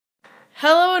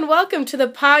Hello and welcome to the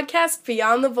podcast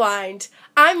Beyond the Blind.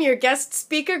 I'm your guest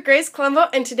speaker, Grace Colombo,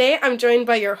 and today I'm joined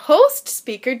by your host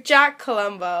speaker, Jack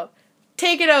Colombo.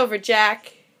 Take it over,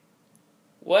 Jack.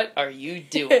 What are you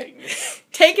doing?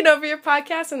 Taking over your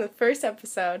podcast in the first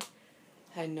episode.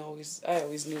 I always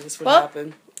knew this would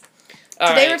happen.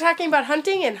 Today we're talking about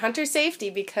hunting and hunter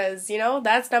safety because,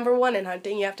 that's number one in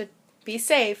hunting. You have to be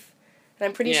safe. And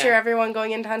I'm pretty sure everyone going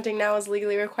into hunting now is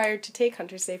legally required to take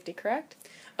hunter safety, correct?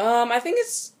 I think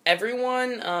it's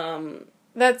everyone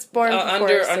that's born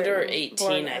under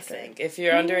 18, I think. If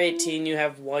you're under 18, you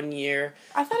have 1 year.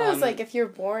 I thought it was if you're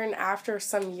born after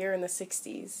some year in the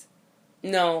 60s.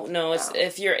 No, it's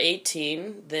if you're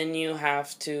 18, then you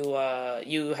have to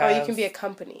you can be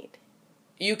accompanied.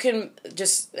 You can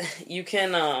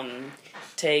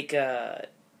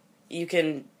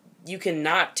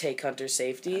not take hunter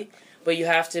safety, but you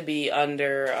have to be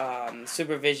under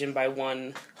supervision by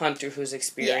one hunter who's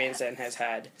experienced and has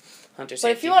had hunter safety.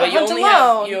 But if you want to hunt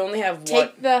alone, you only have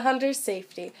take the hunter's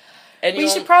safety. And we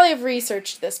should probably have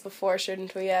researched this before,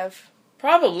 shouldn't we have?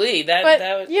 Probably.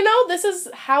 But this is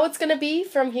how it's going to be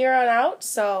from here on out,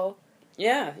 so...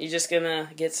 Yeah, you're just going to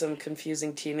get some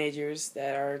confusing teenagers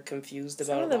that are confused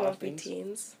about a lot of things. Some of them won't be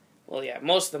teens. Well, yeah,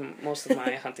 most of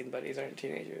my hunting buddies aren't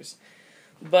teenagers.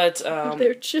 But,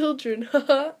 they're children,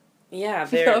 Yeah,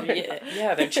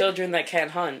 they're children that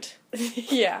can't hunt.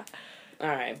 Yeah.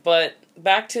 Alright, but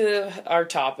back to our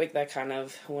topic that kind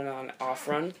of went on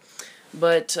off-run.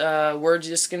 But we're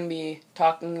just going to be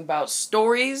talking about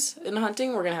stories in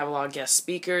hunting. We're going to have a lot of guest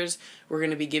speakers. We're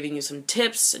going to be giving you some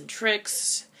tips and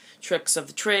tricks of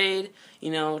the trade,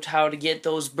 how to get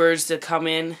those birds to come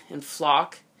in and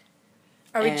flock.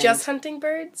 Are we just hunting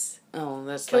birds? Oh,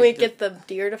 that's Can we get the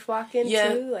deer to flock in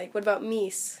too? What about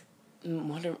meese?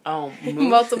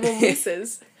 Multiple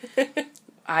mooses.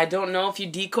 I don't know if you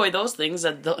decoy those things.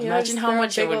 Imagine how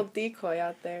much it would... old decoy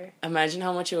out there. Imagine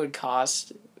how much it would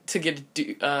cost to get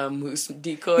a moose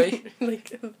decoy.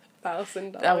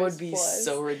 $1,000. That would be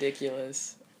so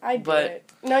ridiculous. I'd do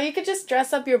it. No, you could just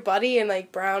dress up your buddy in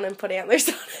brown and put antlers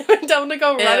on him and tell him to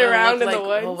go run around in the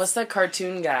woods. Well, what's that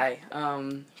cartoon guy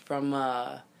from?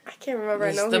 I can't remember.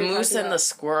 I know the moose and the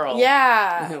squirrel.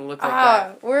 Yeah. Look like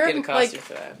that. We're get a costume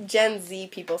for that. Gen Z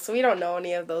people, so we don't know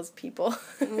any of those people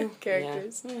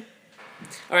characters. Yeah.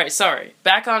 All right, sorry.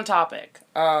 Back on topic.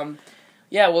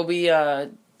 We'll be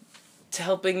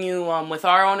helping you with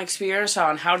our own experience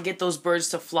on how to get those birds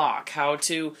to flock, how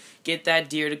to get that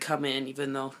deer to come in,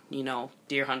 even though,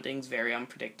 deer hunting's very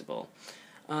unpredictable.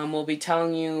 We'll be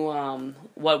telling you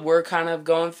what we're kind of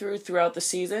going throughout the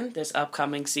season, this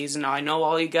upcoming season. I know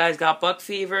all you guys got buck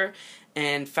fever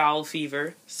and fowl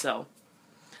fever, so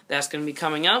that's going to be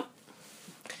coming up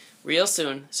real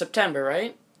soon. September,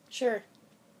 right? Sure.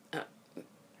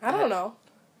 I don't know.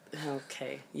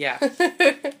 Okay, yeah.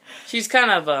 She's kind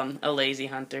of a lazy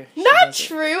hunter. Not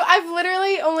true. I've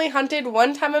literally only hunted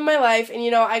one time in my life,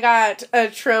 and I got a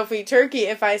trophy turkey,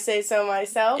 if I say so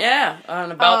myself. Yeah,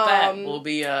 and about that, we'll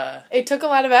be... It took a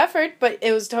lot of effort, but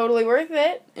it was totally worth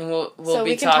it. And we'll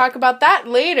we can talk about that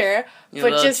later,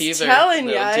 but just telling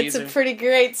you, it's a pretty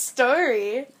great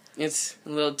story. It's a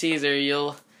little teaser.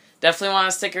 You'll definitely want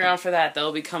to stick around for that.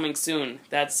 That'll be coming soon.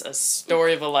 That's a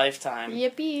story of a lifetime.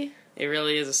 Yippee. It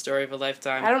really is a story of a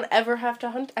lifetime. I don't ever have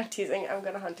to hunt. I'm teasing. I'm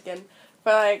going to hunt again.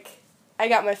 But, I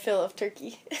got my fill of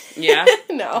turkey. Yeah?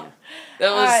 No.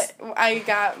 Yeah. I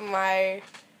got my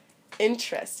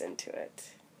interest into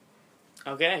it.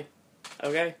 Okay.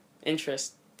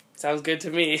 Interest. Sounds good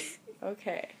to me.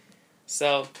 Okay.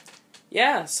 So,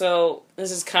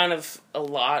 this is kind of a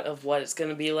lot of what it's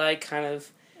going to be like. Kind of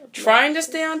trying to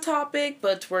stay on topic,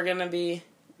 but we're going to be...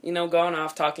 going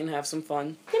off, talking, have some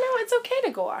fun. It's okay to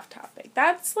go off topic.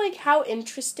 That's, how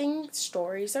interesting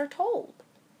stories are told.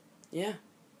 Yeah.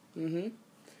 Mm-hmm.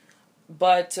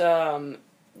 But,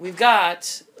 we've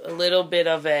got a little bit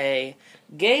of a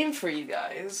game for you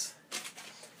guys.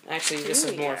 Actually, this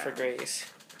is more for Grace.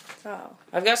 Oh.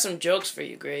 I've got some jokes for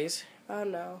you, Grace. Oh,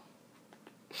 no.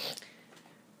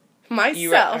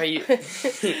 Myself. Are you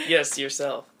yes,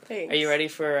 yourself. Thanks. Are you ready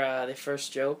for the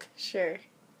first joke? Sure.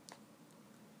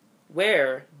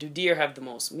 Where do deer have the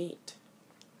most meat?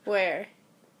 Where?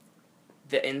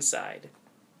 The inside.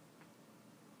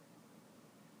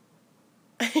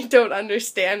 I don't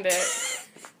understand it.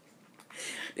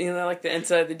 Like the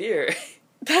inside of the deer.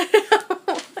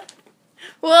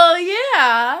 Well,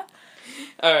 yeah.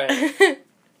 Alright.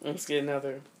 Let's get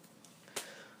another.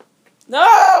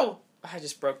 No! I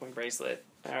just broke my bracelet.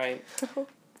 Alright.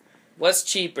 What's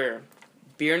cheaper?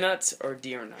 Beer nuts or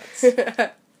deer nuts?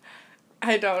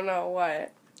 I don't know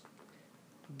what.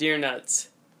 Deer nuts.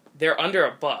 They're under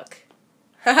 $1.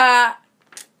 Ha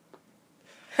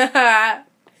ha.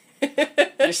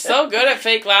 You're so good at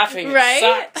fake laughing. Right?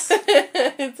 It sucks.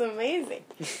 It's amazing.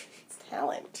 It's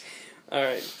talent.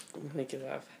 Alright, make it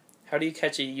laugh. How do you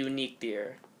catch a unique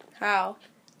deer? How?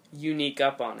 Unique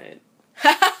up on it.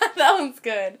 That one's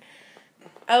good.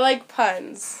 I like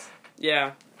puns.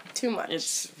 Yeah. Too much.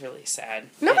 It's really sad.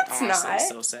 No, it's honestly not.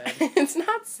 So sad. It's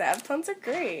not sad. Puns are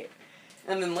great.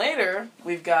 And then later,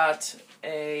 we've got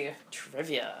a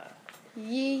trivia.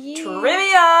 Yeah.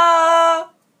 Trivia!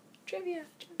 Trivia.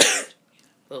 A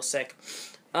little sick.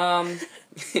 Alright,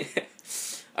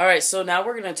 so now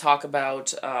we're going to talk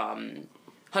about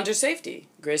hunter safety.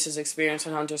 Grace's experience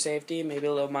on hunter safety, maybe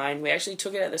a little mine. We actually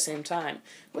took it at the same time.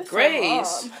 With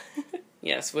Grace. our mom.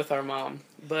 Yes, with our mom.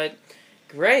 But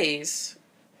Grace,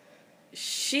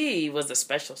 she was a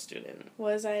special student.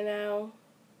 Was I now?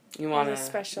 You want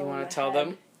to tell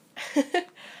them?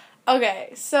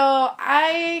 Okay, so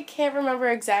I can't remember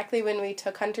exactly when we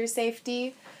took hunter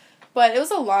safety, but it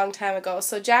was a long time ago.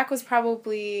 So Jack was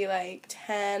probably like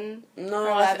 10 No,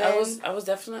 or 11. I was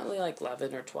definitely like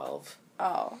 11 or 12.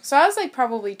 Oh, so I was like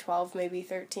probably 12, maybe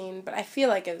 13, but I feel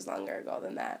like it was longer ago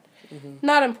than that. Mm-hmm.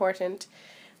 Not important.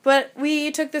 But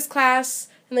we took this class,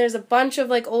 and there's a bunch of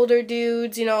like older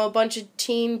dudes, you know, a bunch of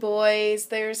teen boys.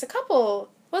 There's a couple.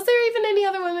 Was there even any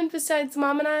other women besides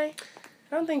Mom and I?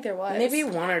 I don't think there was. Maybe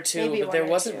one or two, but there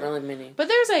wasn't really many. But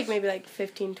there's like maybe like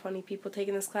 15, 20 people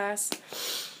taking this class.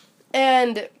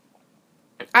 And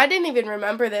I didn't even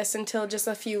remember this until just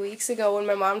a few weeks ago when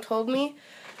my mom told me.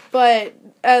 But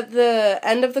at the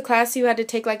end of the class, you had to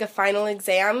take like a final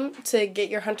exam to get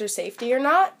your hunter safety or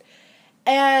not.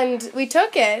 And we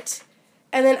took it.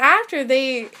 And then after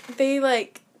they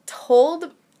like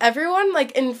told everyone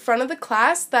like in front of the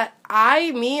class that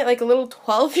me, like a little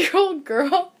 12-year-old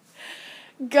girl,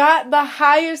 got the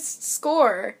highest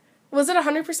score. Was it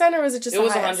 100% or was it just the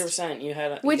highest? It was 100%. You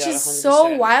got 100%. Which is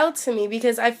so wild to me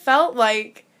because I felt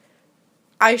like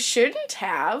I shouldn't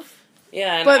have.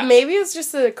 Yeah, but maybe it's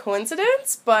just a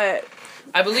coincidence, but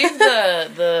I believe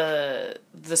the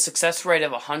success rate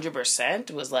of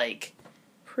 100% was like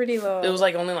pretty low. It was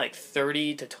like only like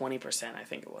 30 to 20%, I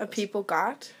think it was. Of people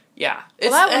got? Yeah.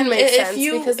 Well, that would make sense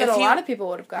because then a lot of people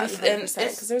would have gotten 100%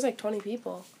 because there's like 20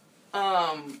 people.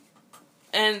 And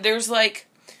there's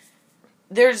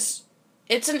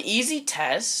it's an easy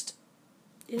test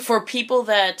for people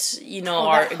that, you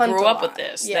know, grew up with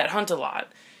this, that hunt a lot.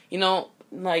 You know,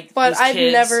 like but I've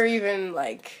never even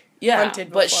hunted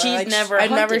before. But she's never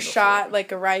hunted I've never before. shot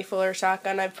like a rifle or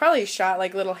shotgun. I've probably shot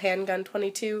like little handgun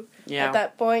 22 at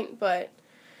that point, but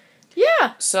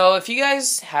yeah. So if you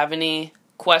guys have any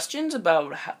questions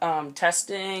about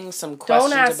testing, some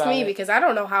questions about Don't ask me because I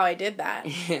don't know how I did that.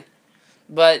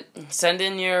 But send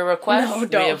in your request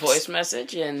via voice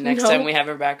message, and next time we have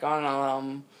her back on,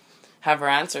 I'll have her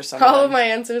answer something. All of my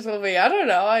answers will be, I don't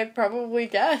know, I probably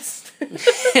guessed.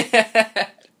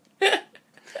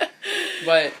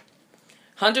 But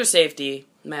hunter safety,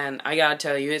 man, I gotta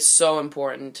tell you, it's so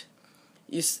important.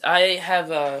 I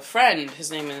have a friend,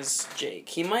 his name is Jake.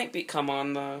 He might come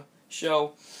on the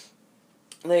show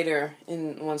later,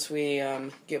 once we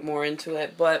get more into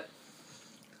it, but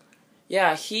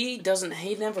yeah, he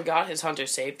never got his hunter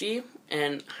safety,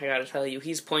 and I gotta tell you,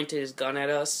 he's pointed his gun at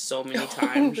us so many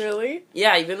times. Really?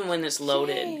 Yeah, even when it's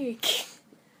loaded. Jake.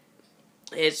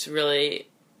 It's really,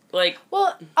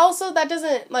 Well, also, that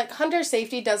doesn't, hunter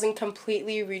safety doesn't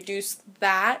completely reduce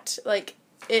that.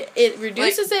 It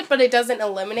reduces it, but it doesn't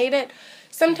eliminate it.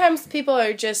 Sometimes people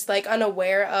are just,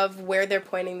 unaware of where they're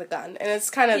pointing the gun, and it's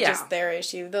kind of just their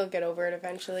issue. They'll get over it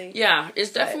eventually. Yeah,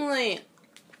 it's definitely...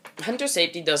 Hunter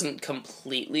safety doesn't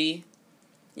completely,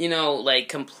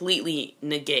 completely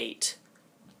negate,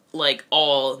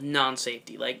 all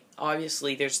non-safety.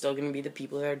 Obviously, there's still going to be the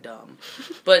people that are dumb.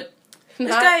 But this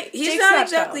guy, he's not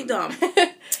exactly dumb.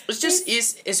 It's just,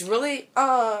 it's really...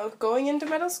 going into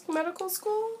medical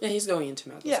school? Yeah, he's going into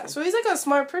medical school. Yeah, so he's, a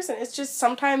smart person. It's just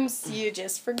sometimes you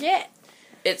just forget.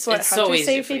 It's so so hunter easy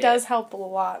safety does help a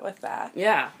lot with that.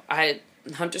 Yeah,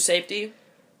 hunter safety,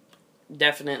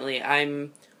 definitely.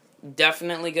 I'm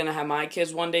definitely gonna have my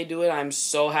kids one day do it. I'm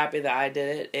so happy that I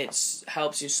did it. It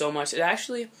helps you so much.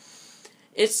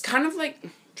 It's kind of like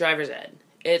driver's ed.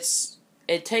 It's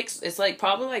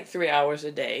probably 3 hours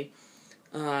a day,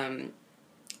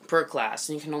 per class,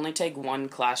 and you can only take one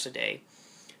class a day.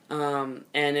 And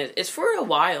it's for a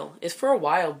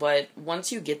while. But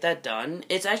once you get that done,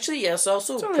 it's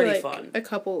also pretty fun. A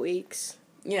couple weeks.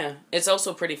 Yeah, it's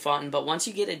also pretty fun, but once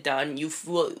you get it done,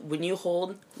 when you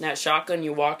hold that shotgun,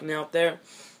 you're walking out there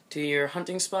to your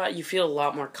hunting spot, you feel a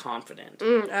lot more confident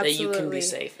that you can be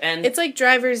safe. And it's like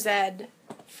driver's ed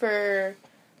for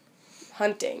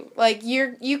hunting. Like,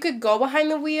 you could go behind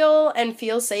the wheel and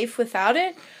feel safe without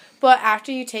it, but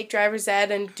after you take driver's ed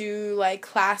and do, like,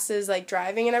 classes, like,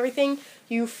 driving and everything,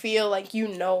 you feel like you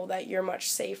know that you're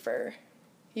much safer.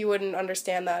 You wouldn't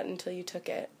understand that until you took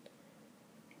it.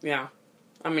 Yeah.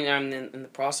 I mean, I'm in the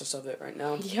process of it right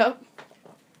now. Yep.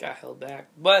 Got held back.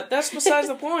 But that's besides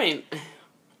the point.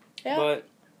 Yeah. But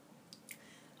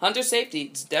hunter safety,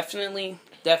 it's definitely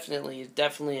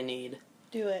a need.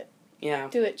 Do it. Yeah.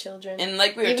 Do it, children. And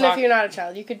like we were Even if you're not a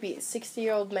child, you could be a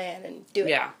 60-year-old man and do it.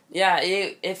 Yeah. Yeah,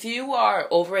 if you are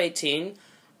over 18,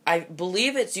 I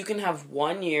believe you can have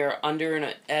 1 year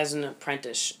under as an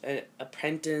apprenticeship. I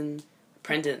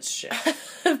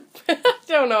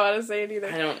don't know how to say it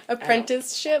either.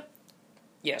 Apprenticeship?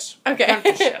 Yes. Okay.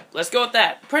 Apprenticeship. Let's go with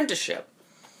that. Apprenticeship.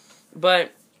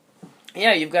 But,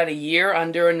 yeah, you've got a year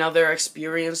under another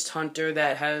experienced hunter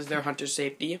that has their hunter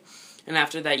safety. And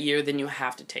after that year, then you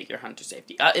have to take your hunter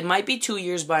safety. It might be 2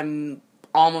 years, but I'm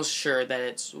almost sure that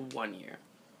it's 1 year.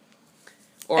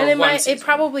 Or and it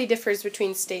probably differs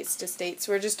between states to states.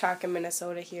 We're just talking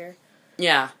Minnesota here.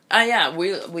 Yeah. Yeah,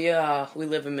 we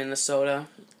live in Minnesota.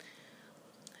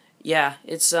 Yeah,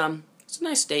 it's a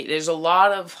nice state. There's a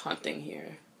lot of hunting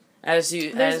here.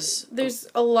 There's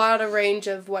a lot of range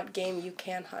of what game you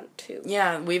can hunt too.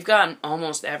 Yeah, we've got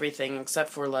almost everything except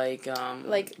for like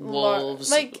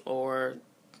wolves or.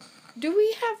 Do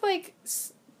we have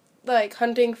like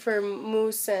hunting for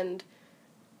moose and?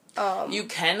 You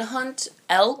can hunt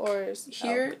elk or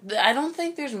here. Elk. I don't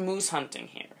think there's moose hunting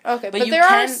here. Okay, but there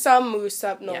are some moose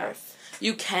up north. Yeah.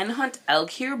 You can hunt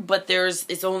elk here, but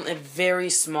it's only a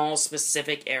very small,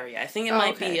 specific area. I think it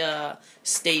might be a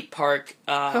state park.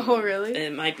 Oh, really?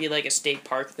 It might be like a state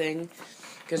park thing,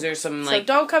 because there's some So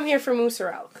don't come here for moose or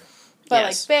elk, but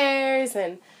like bears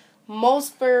and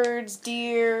most birds,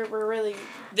 deer. We're really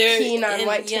keen on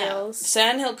whitetails. Yeah.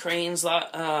 Sandhill cranes.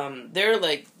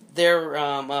 They're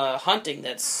hunting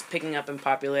that's picking up in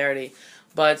popularity,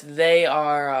 but they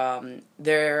are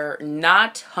they're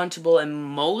not huntable in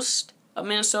most of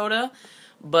Minnesota,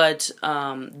 but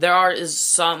there is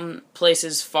some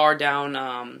places far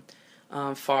down,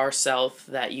 far south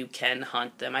that you can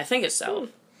hunt them. I think it's south,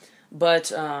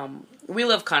 but we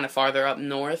live kind of farther up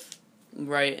north,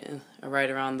 right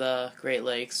around the Great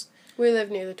Lakes. We live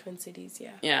near the Twin Cities,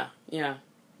 yeah. Yeah.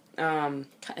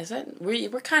 Is that we're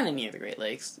kind of near the Great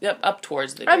Lakes? Yep, up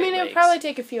towards the Great Lakes. It would probably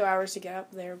take a few hours to get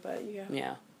up there, but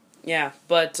yeah. Yeah.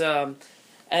 But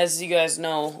as you guys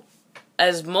know,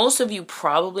 as most of you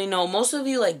probably know, most of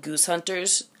you like goose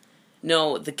hunters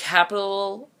know the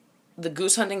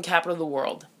goose hunting capital of the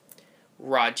world,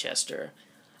 Rochester.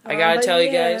 I gotta tell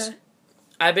you guys,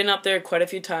 I've been up there quite a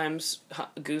few times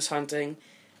goose hunting.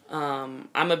 I'm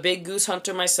a big goose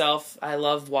hunter myself. I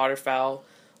love waterfowl.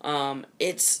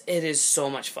 It is so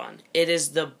much fun. It is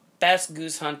the best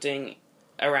goose hunting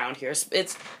around here.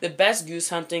 It's the best goose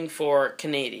hunting for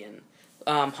Canadian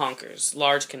honkers,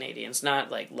 large Canadians,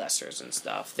 not like lessers and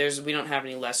stuff. We don't have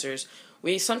any lessers.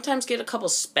 We sometimes get a couple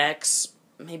specks.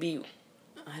 Maybe,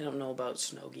 I don't know about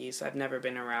snow geese. I've never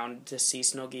been around to see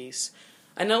snow geese.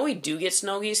 I know we do get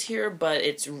snow geese here, but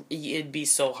it'd be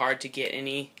so hard to get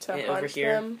any over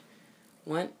here. Them?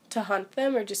 What? To hunt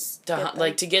them or just to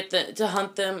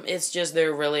hunt them? It's just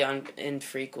they're really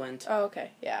infrequent. Oh, okay,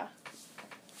 yeah.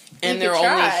 And they're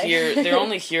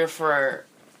only here for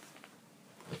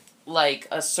like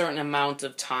a certain amount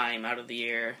of time out of the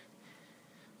year.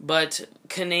 But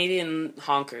Canadian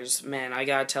honkers, man, I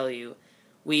gotta tell you,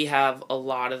 we have a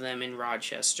lot of them in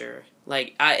Rochester.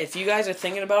 Like, if you guys are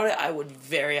thinking about it, I would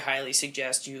very highly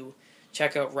suggest you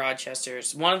check out Rochester.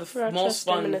 It's one of the most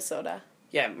fun. Minnesota.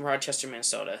 Yeah, Rochester,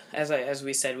 Minnesota. As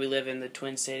we said, we live in the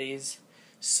Twin Cities,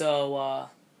 so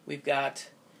we've got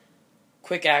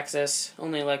quick access.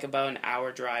 Only like about an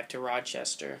hour drive to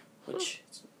Rochester, which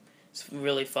is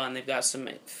really fun. They've got some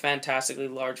fantastically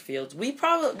large fields. We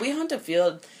hunt a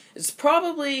field. It's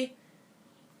probably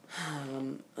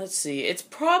let's see. It's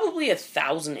probably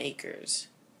 1,000 acres.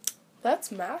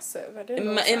 That's massive. I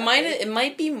didn't know it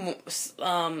might be.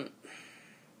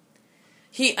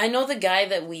 I know the guy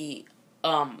that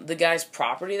the guy's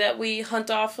property that we hunt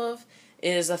off of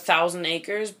is 1,000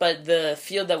 acres, but the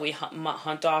field that we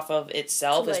hunt off of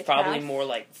itself is probably more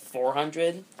like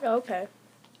 400. Oh, okay.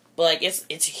 But like it's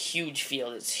a huge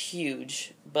field. It's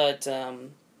huge, but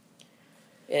that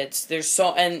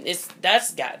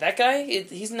guy.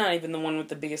 He's not even the one with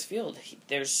the biggest field.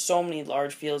 There's so many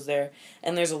large fields there,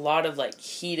 and there's a lot of like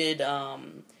heated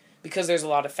because there's a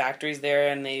lot of factories there,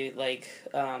 and they like.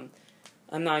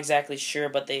 I'm not exactly sure,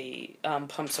 but they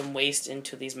pump some waste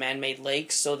into these man-made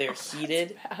lakes, so they're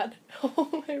heated. That's bad.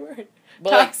 Oh my word. But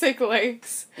toxic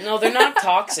lakes. No, they're not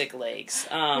toxic lakes.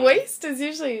 Waste is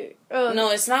usually...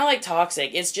 No, it's not like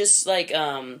toxic. It's just like,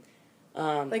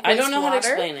 like I don't know how to wastewater?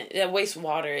 explain it. Yeah,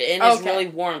 wastewater. And it's really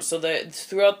warm. So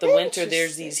throughout the winter,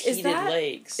 there's these heated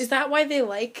lakes. Is that why they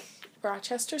like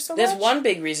Rochester so much? That's one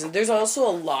big reason. There's also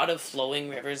a lot of flowing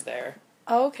rivers there.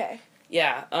 Oh, okay.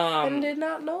 Yeah. I did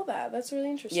not know that. That's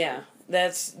really interesting. Yeah.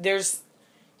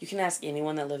 You can ask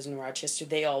anyone that lives in Rochester.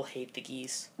 They all hate the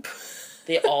geese.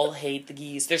 They all hate the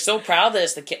geese. They're so proud that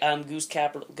it's the goose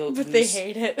capital. But they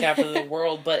hate it. Capital of the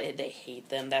world, but they hate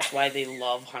them. That's why they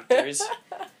love hunters.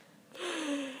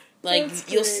 Like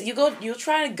you'll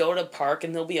try to go to park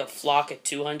and there'll be a flock of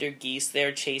 200 geese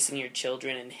there chasing your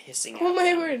children and hissing at them. Oh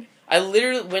my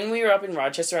word! When we were up in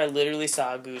Rochester, I literally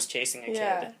saw a goose chasing a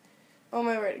kid. Oh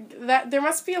my word! There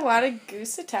must be a lot of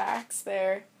goose attacks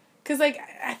there, cause like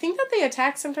I think that they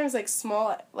attack sometimes like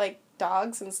small like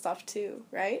dogs and stuff too,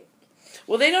 right?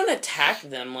 Well, they don't attack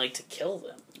them like to kill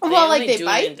them. They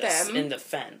bite them in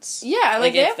defense. Yeah,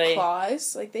 like they have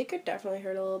claws. Like they could definitely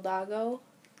hurt a little doggo.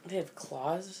 They have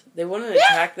claws? They wouldn't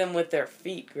attack them with their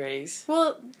feet, Grace.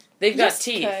 Well, they've got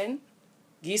teeth.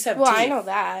 Geese have teeth. Well, I know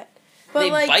that. But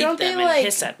they like, bite don't them they and like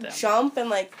hiss at them. jump and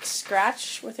like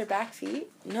scratch with their back feet?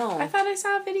 No. I thought I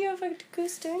saw a video of a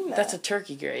goose doing that. That's a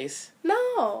turkey, Grace.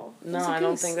 No. No, I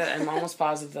don't think that. I'm almost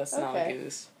positive that's not a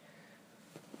goose.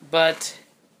 But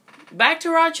back to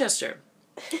Rochester.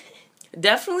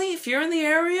 Definitely, if you're in the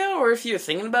area or if you're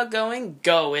thinking about going,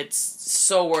 go. It's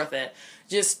so worth it.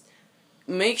 Just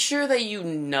make sure that you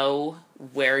know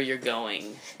where you're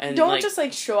going. And don't just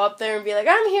like show up there and be like,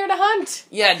 I'm here to hunt.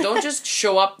 Yeah, don't just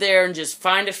show up there and just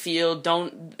find a field.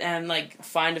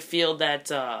 Find a field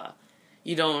that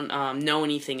you don't know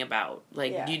anything about.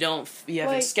 Like you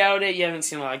haven't scouted, you haven't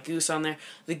seen a lot of goose on there.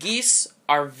 The geese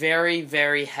are very,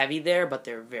 very heavy there, but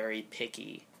they're very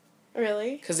picky.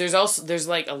 Really? Because there's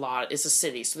like a lot. It's a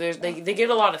city, so they get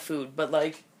a lot of food. But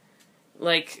like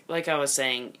I was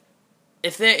saying,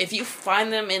 if you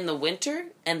find them in the winter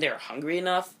and they're hungry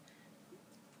enough,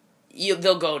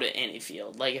 they'll go to any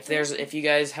field. Like if you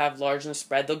guys have large enough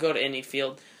spread, they'll go to any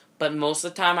field. But most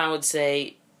of the time, I would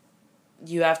say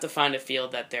you have to find a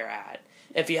field that they're at.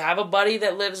 If you have a buddy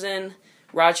that lives in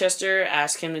Rochester,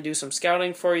 ask him to do some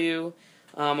scouting for you,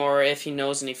 or if he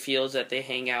knows any fields that they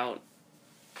hang out.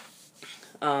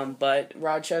 But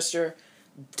Rochester,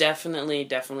 definitely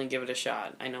give it a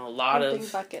shot. I know a lot hunting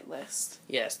bucket list.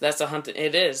 Yes, that's a hunting.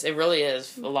 It is. It really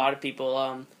is. A lot of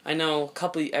people. I know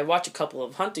I watch a couple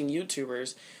of hunting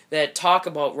YouTubers that talk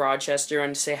about Rochester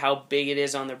and say how big it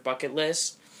is on their bucket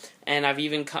list. And I've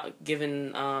even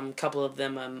given a couple of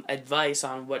them advice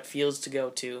on what fields to go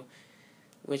to,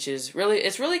 which is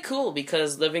it's really cool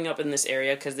because living up in this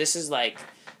area, because this is like.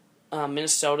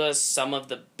 Minnesota is some of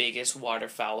the biggest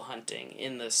waterfowl hunting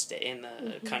in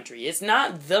the country. It's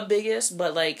not the biggest,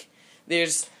 but like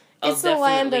there's it's the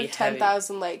land of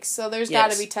 10,000 lakes, so there's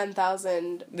got to be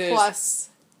 10,000 plus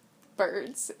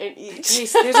birds in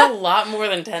each. There's a lot more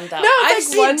than 10,000. No, I've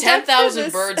seen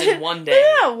 10,000 birds in one day.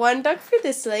 Yeah, one duck for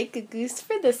this lake, a goose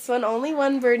for this one. Only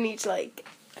one bird in each lake.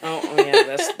 Oh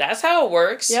yeah, that's how it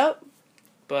works. Yep.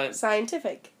 But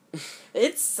scientific.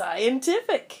 It's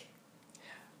scientific.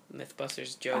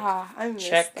 Mythbusters joke. I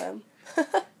miss them.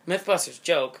 Mythbusters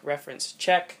joke reference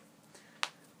check.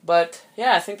 But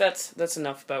yeah, I think that's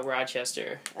enough about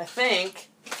Rochester. I think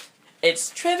it's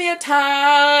trivia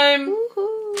time.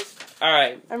 Woohoo! All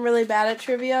right. I'm really bad at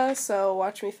trivia, so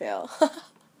watch me fail.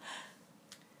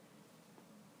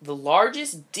 The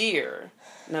largest deer.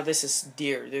 Now this is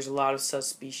deer. There's a lot of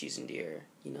subspecies in deer.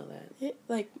 You know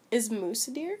that. Is moose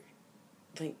a deer?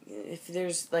 Like, if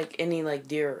there's, like, any, like,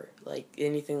 deer, like,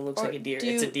 anything that looks like a deer,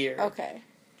 it's a deer. Okay.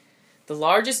 The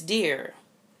largest deer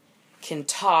can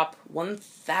top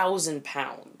 1,000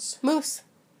 pounds. Moose.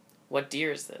 What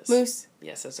deer is this? Moose.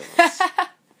 Yes, that's a moose.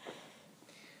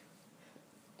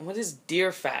 What is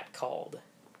deer fat called?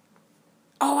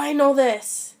 Oh, I know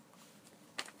this.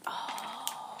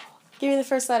 Oh. Give me the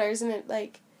first letter, isn't it,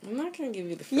 like... I'm not going to give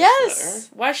you the first letter.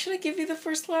 Why should I give you the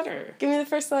first letter? Give me the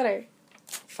first letter.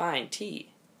 Fine, T.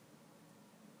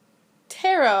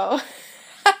 Taro.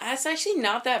 That's actually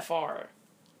not that far.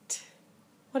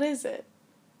 What is it?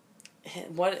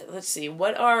 Let's see.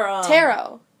 What are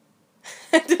Taro.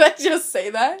 Did I just say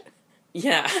that?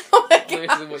 Yeah. Oh my god.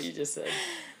 Versus what you just said.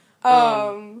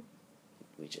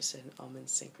 We just said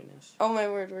synchronous. Oh my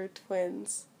word, we're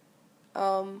twins.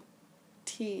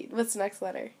 T. What's the next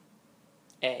letter?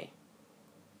 A.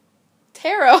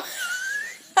 Taro.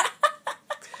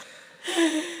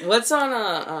 What's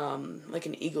on like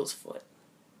an eagle's foot?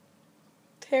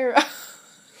 Taro.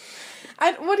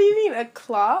 What do you mean, a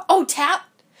claw? Oh,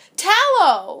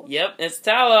 Tallow. Yep, it's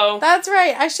tallow. That's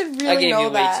right. I should really know that. I gave you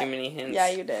way too many hints. Yeah,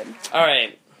 you did. All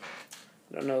right.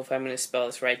 I don't know if I'm going to spell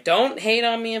this right. Don't hate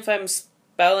on me if I'm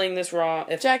spelling this wrong.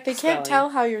 Jack, they can't tell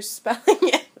how you're spelling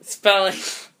it. Spelling.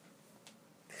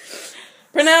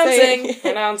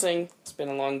 Pronouncing. It's been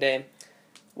a long day.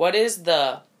 What is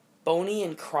the Boney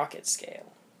and Crockett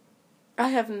scale? I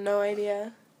have no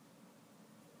idea.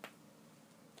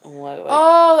 What?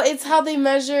 Oh, it's how they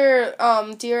measure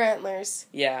deer antlers.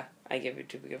 Yeah, I gave you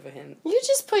too big of a hint. You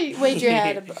just waved your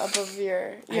head above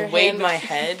your I waved my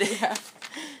head? Yeah.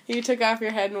 You took off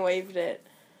your head and waved it.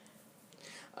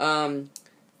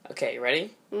 Okay,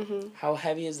 ready? Mm-hmm. How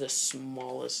heavy is the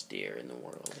smallest deer in the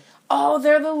world? Oh,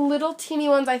 they're the little teeny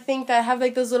ones, I think, that have,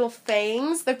 like, those little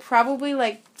fangs. They're probably,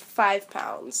 like, 5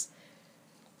 pounds.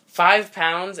 5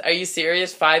 pounds? Are you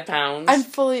serious? 5 pounds?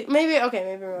 Maybe.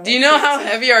 Do you know how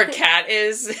heavy our cat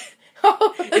is?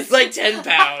 It's like 10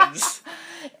 pounds.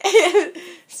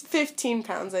 It's 15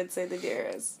 pounds, I'd say the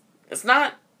deer is. It's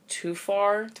not too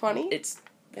far. 20? It's,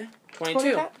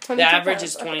 22. 22 The average pounds.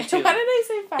 is 22. Okay. Why did I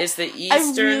say 5? It's the eastern...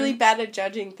 I'm really bad at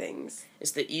judging things.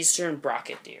 It's the eastern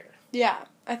Brocket deer. Yeah,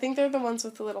 I think they're the ones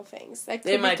with the little fangs. That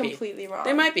could be completely wrong.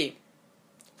 They might be.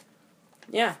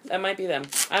 Yeah, that might be them.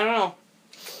 I don't know.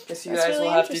 Guess you That's guys really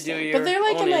will have to do your But they're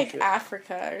like own in intro.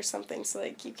 Africa or something, so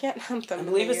like you can't hunt them. I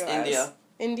believe in the it's US. India.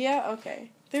 India? Okay.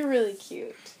 They're really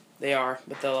cute. They are,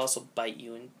 but they'll also bite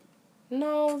you and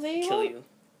No, they kill won't. you.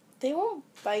 They won't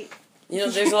bite. You know,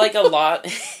 there's like a lot.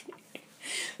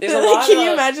 There's a Like, lot. can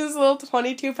you imagine this little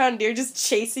 22-pound deer just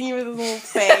chasing you with his little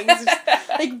fangs, just,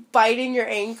 like biting your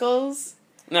ankles?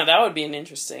 No, that would be an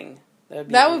interesting.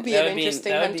 That would be an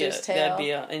interesting hunter's tale. That'd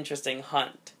be an interesting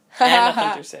hunt. And a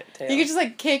hunter's tale. You could just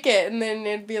like kick it and then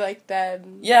it'd be like dead.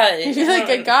 Yeah, you'd be like,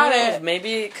 I got it.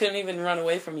 Maybe it couldn't even run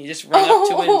away from you. Just run up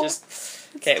to it and just.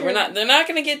 Okay, we're not. They're not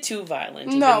gonna get too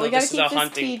violent. No, we gotta this keep is a this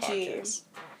hunting PG. podcast.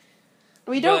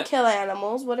 We don't kill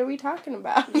animals. What are we talking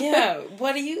about? Yeah,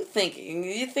 what are you thinking?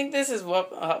 You think this is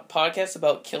what podcast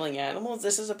about killing animals?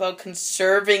 This is about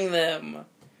conserving them.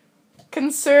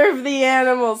 Conserve the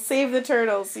animals. Save the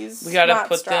turtles. We gotta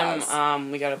put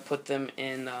them. We gotta put them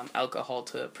in alcohol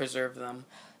to preserve them.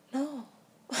 No.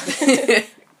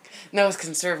 No, it's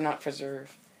conserve, not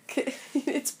preserve.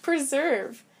 It's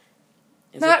preserve.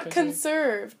 Is not it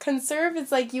conserve. Conserve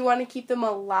is like you want to keep them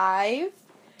alive.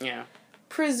 Yeah.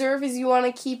 Preserve is you want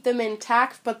to keep them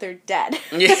intact, but they're dead.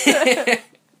 Yeah.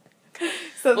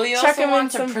 So well, you chuck also them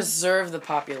want in to preserve the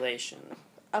population.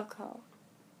 alcohol.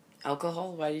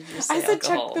 Alcohol? Why did you say I said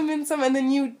alcohol? chuck them in some, and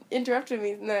then you interrupted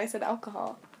me, and then I said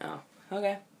alcohol. Oh,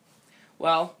 okay.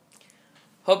 Well,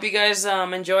 hope you guys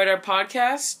enjoyed our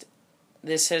podcast.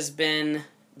 This has been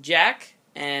Jack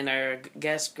and our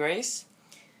guest Grace.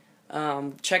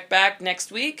 Check back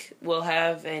next week. We'll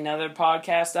have another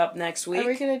podcast up next week. Are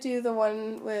we going to do the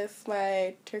one with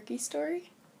my turkey story?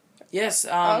 Yes.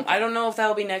 Okay. I don't know if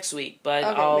that'll be next week, but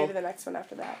maybe the next one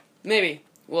after that. Maybe.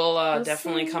 We'll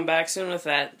definitely come back soon with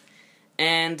that.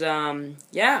 And,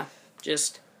 yeah,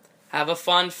 just have a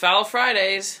fun Foul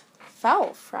Fridays.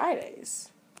 Foul Fridays?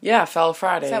 Yeah, Foul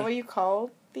Friday. Is that what you call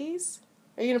these?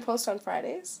 Are you going to post on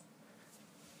Fridays?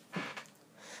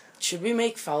 Should we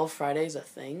make Foul Fridays a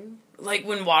thing? Like,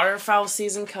 when waterfowl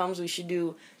season comes, we should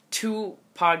do 2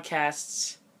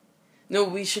 podcasts. No,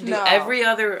 we should do every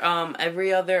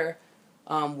other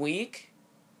week.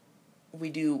 We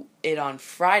do it on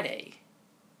Friday.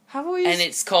 How about we and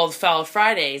it's called Foul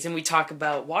Fridays, and we talk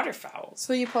about waterfowl.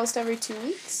 So you post every 2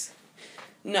 weeks?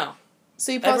 No.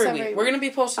 So you post every week. We're going to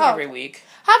be posting every week.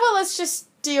 How about let's just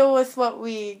deal with what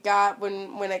we got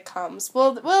when it comes.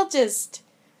 We'll just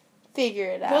figure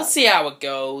it out. We'll see how it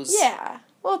goes. Yeah.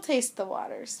 We'll taste the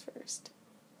waters first.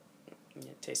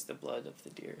 Yeah, taste the blood of the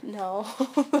deer. No.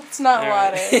 It's not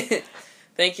water. Right.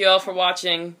 Thank you all for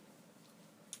watching.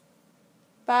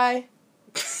 Bye.